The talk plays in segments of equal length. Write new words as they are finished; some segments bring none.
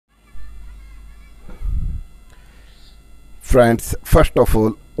Friends, first of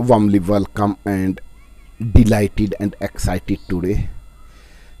all, warmly welcome and delighted and excited today.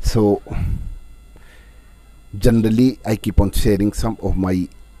 So, generally, I keep on sharing some of my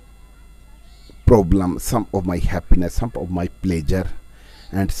problems, some of my happiness, some of my pleasure,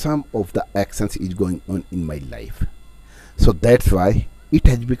 and some of the actions is going on in my life. So that's why it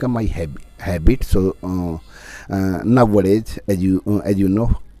has become my habit. So nowadays, as you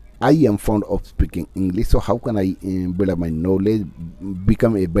know, I am fond of speaking English. So how can I build up my knowledge,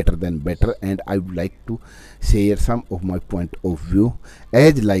 become a better than better? And I would like to share some of my point of view,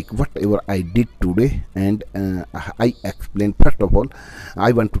 as like whatever I did today. And I explain. First of all,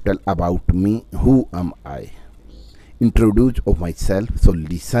 I want to tell about me. Who am I? Introduce of myself. So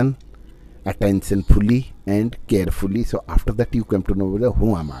listen attentionfully and carefully. So after that, you come to know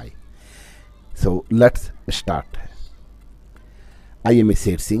who am I. So let's start. I am a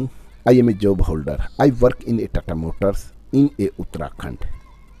Sher Singh. I am a job holder. I work in a Tata Motors in a Uttarakhand.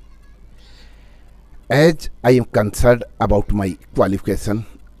 As I am concerned about my qualification,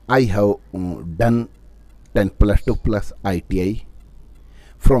 I have done 10 plus 2 plus ITI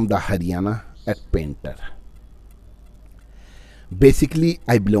from the Haryana at Painter. Basically,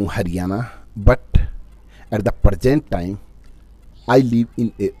 I belong Haryana, but at the present time, I live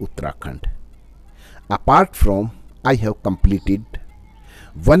in a Uttarakhand. Apart from, I have completed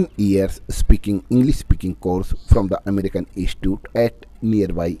 1 year English speaking course from the American Institute at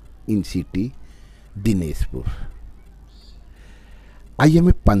nearby in city Dineshpur. I am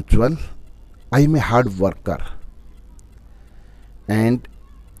a punctual, I am a hard worker, and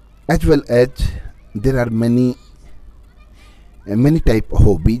as well as there are many type of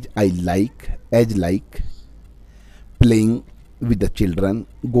hobbies I like, as like playing with the children,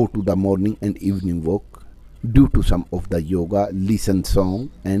 go to the morning and evening walk, do to some of the yoga, listen song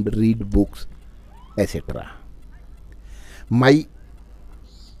and read books, etc. My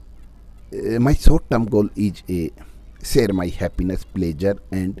short-term goal is a share my happiness, pleasure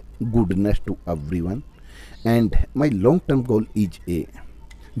and goodness to everyone, and my long-term goal is a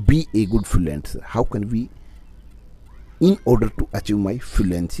be a good fluencer. How can we, in order to achieve my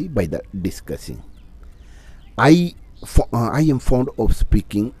fluency by the discussing, I am fond of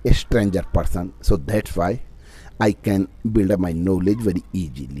speaking a stranger person, so that's why I can build up my knowledge very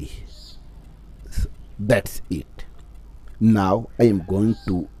easily. So that's it. Now I am going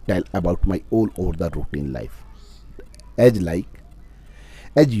to tell about my all over the routine life. As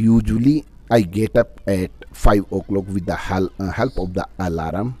usually I get up at 5 o'clock with the help of the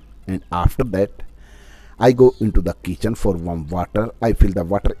alarm, and after that I go into the kitchen for warm water. I fill the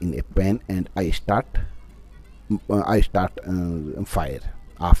water in a pan and I start fire.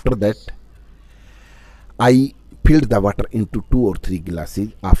 After that, I filled the water into 2 or 3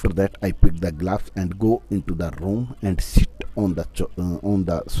 glasses. After that, I pick the glass and go into the room and sit on the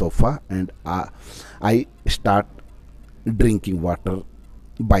sofa, and I start drinking water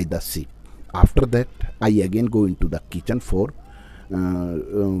by the sip. After that, I again go into the kitchen for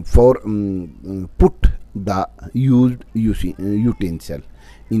put the used utensil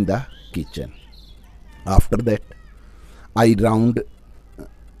in the kitchen. After that, I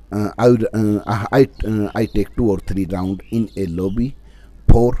take 2 or 3 rounds in a lobby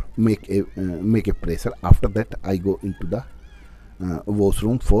for make a pressure. After that, I go into the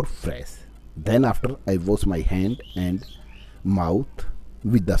washroom for fresh. Then after, I wash my hand and mouth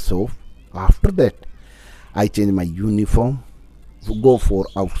with the soap. After that, I change my uniform, go for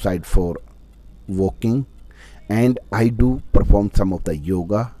outside for walking, and I do perform some of the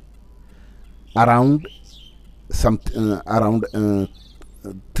yoga around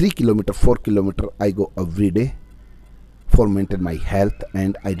 3 kilometer 4 kilometer I go every day for maintain my health,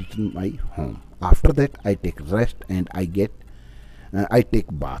 and I return my home. After that, I take rest and I take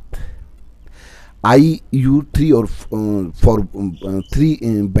bath. I use 3 or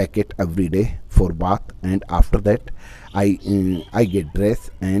 3 bucket every day for bath, and after that I get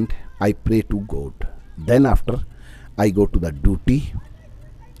dressed and I pray to God. Then after, I go to the duty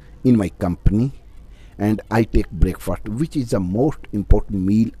in my company and I take breakfast, which is the most important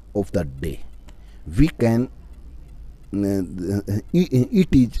meal of the day. We can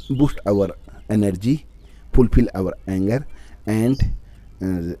it is boost our energy, fulfill our anger, and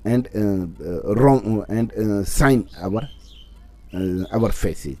shine our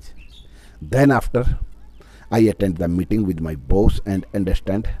faces. Then after, I attend the meeting with my boss and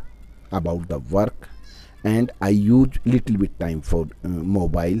understand about the work, and I use little bit time for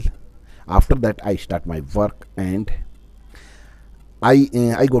mobile. After that, I start my work and I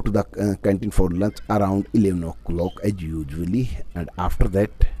go to the canteen for lunch around 11 o'clock as usually, and after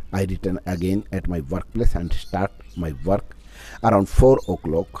that I return again at my workplace and start my work Around 4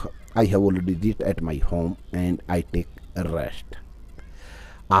 o'clock, I have already reached at my home and I take a rest.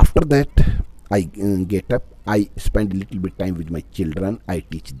 After that, I get up, I spend a little bit time with my children, I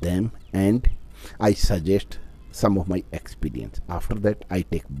teach them, and I suggest some of my experience. After that, I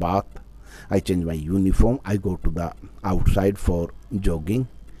take bath, I change my uniform, I go to the outside for jogging,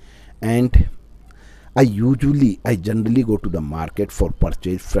 and I generally go to the market for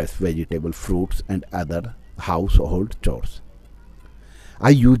purchase fresh vegetable, fruits, and other household chores. I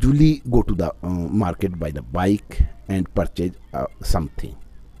usually go to the market by the bike and purchase something.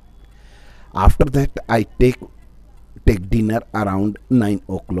 After that, I take dinner around 9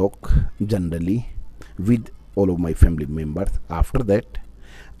 o'clock generally with all of my family members. After that,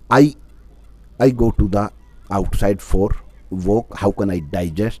 I I go to the outside for walk. How can I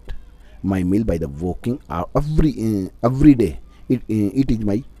digest my meal by the walking? Every day it is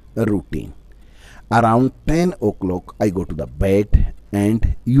my routine. Around 10 o'clock, I go to the bed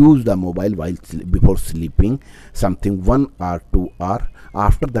and use the mobile before sleeping, something 1 or 2 hour.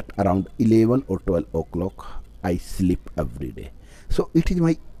 After that, around 11 or 12 o'clock, I sleep every day. So it is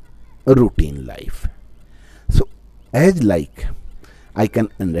my routine life. So as like I can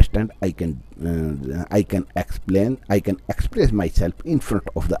understand, I can explain, I can express myself in front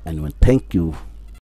of the anyone. Thank you.